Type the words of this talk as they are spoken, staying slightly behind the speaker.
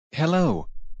Hello.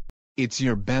 It's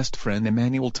your best friend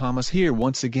Emmanuel Thomas here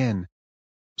once again.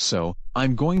 So,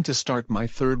 I'm going to start my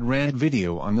third rant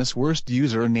video on this worst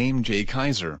user named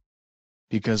Kizer.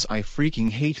 Because I freaking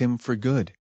hate him for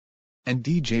good. And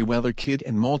DJ Weather Kid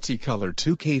and Multicolor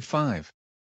 2K5.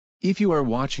 If you are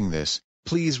watching this,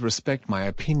 please respect my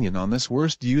opinion on this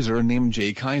worst user named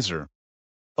Kizer.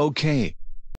 Okay.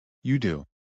 You do.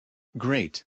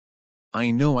 Great.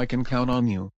 I know I can count on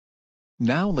you.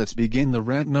 Now let's begin the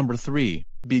rant number 3,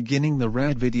 beginning the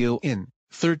rant video in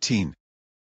 13,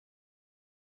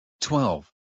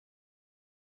 12,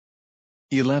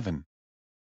 11,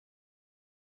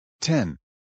 10,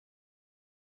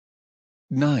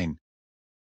 9,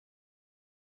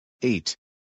 8,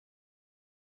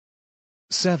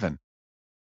 7,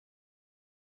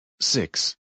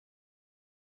 6,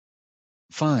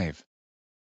 5,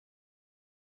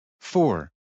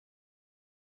 4,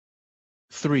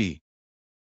 3,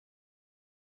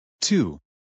 2,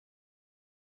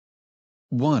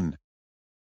 1,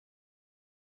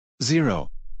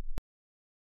 0.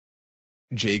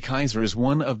 Kizer is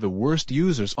one of the worst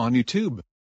users on YouTube.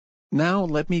 Now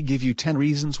let me give you 10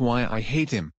 reasons why I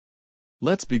hate him.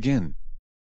 Let's begin.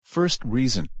 First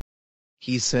reason.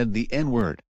 He said the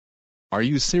N-word. Are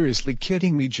you seriously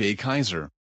kidding me, Kizer?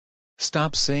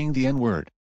 Stop saying the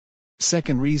N-word.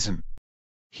 Second reason.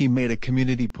 He made a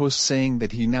community post saying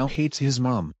that he now hates his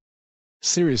mom.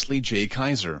 Seriously,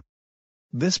 Kizer.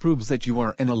 This proves that you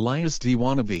are an Elias D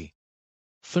wannabe.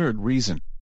 Third reason.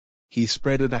 He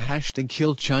spreaded a hashtag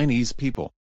kill Chinese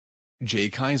people.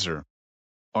 Kizer.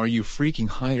 Are you freaking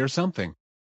high or something?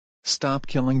 Stop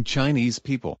killing Chinese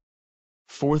people.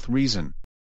 Fourth reason.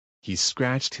 He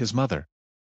scratched his mother.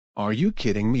 Are you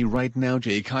kidding me right now,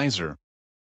 Kizer?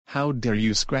 How dare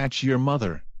you scratch your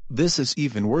mother? This is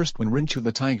even worse when Rinchu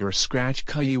the Tiger scratched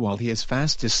Caillou while he is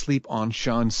fast asleep on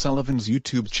Sean Sullivan's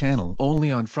YouTube channel only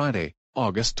on Friday,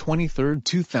 August 23,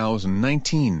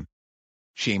 2019.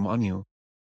 Shame on you.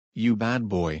 You bad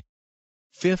boy.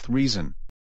 Fifth reason.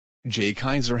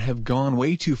 Kizer have gone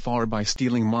way too far by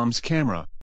stealing mom's camera.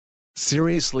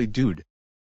 Seriously, dude.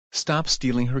 Stop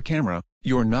stealing her camera,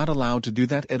 you're not allowed to do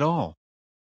that at all.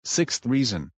 Sixth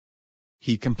reason.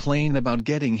 He complained about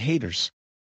getting haters.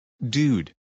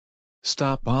 Dude.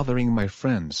 Stop bothering my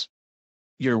friends.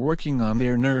 You're working on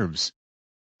their nerves.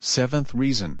 Seventh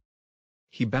reason.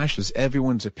 He bashes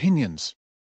everyone's opinions.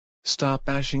 Stop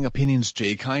bashing opinions,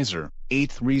 Kizer.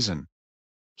 Eighth reason.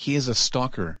 He is a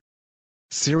stalker.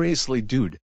 Seriously,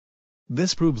 dude.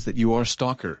 This proves that you are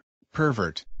stalker,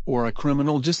 pervert, or a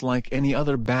criminal just like any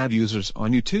other bad users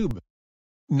on YouTube.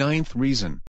 Ninth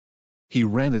reason. He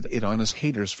ranted it on his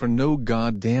haters for no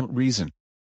goddamn reason.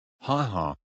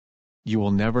 Haha. You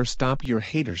will never stop your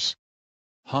haters.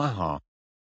 Haha.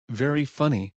 Very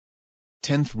funny.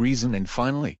 10th reason, and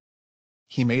finally.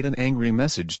 He made an angry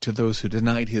message to those who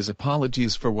denied his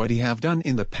apologies for what he have done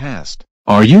in the past.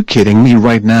 Are you kidding me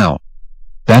right now?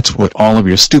 That's what all of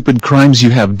your stupid crimes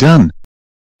you have done.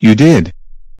 You did.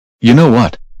 You know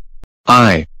what?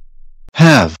 I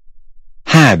have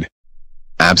had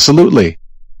absolutely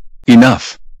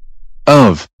enough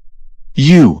of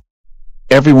you.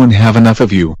 Everyone have enough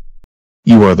of you.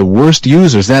 You are the worst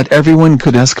users that everyone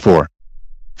could ask for.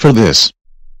 For this,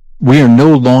 we are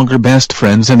no longer best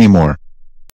friends anymore.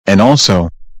 And also,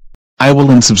 I will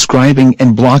unsubscribing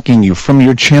and blocking you from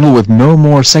your channel with no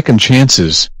more second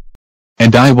chances.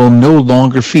 And I will no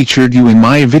longer feature you in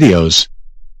my videos.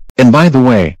 And by the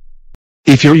way,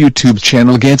 if your YouTube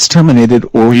channel gets terminated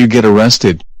or you get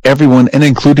arrested, everyone and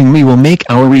including me will make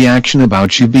our reaction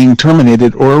about you being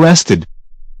terminated or arrested.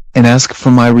 And ask for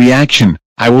my reaction.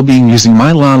 I will be using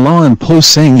my la and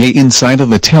post saying yay inside of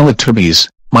the Teletubbies.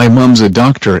 My mom's a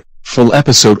doctor. Full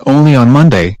episode only on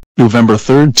Monday, November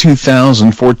 3,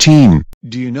 2014.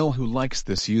 Do you know who likes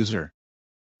this user?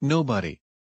 Nobody.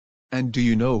 And do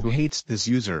you know who hates this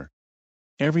user?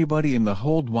 Everybody in the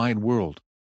whole wide world.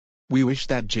 We wish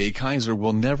that Kizer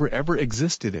will never ever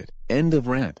existed it. End of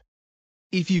rant.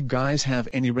 If you guys have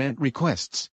any rant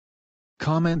requests,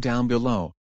 comment down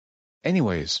below.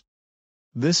 Anyways,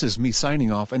 this is me signing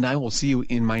off and I will see you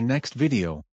in my next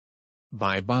video.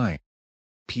 Bye bye.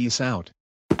 Peace out.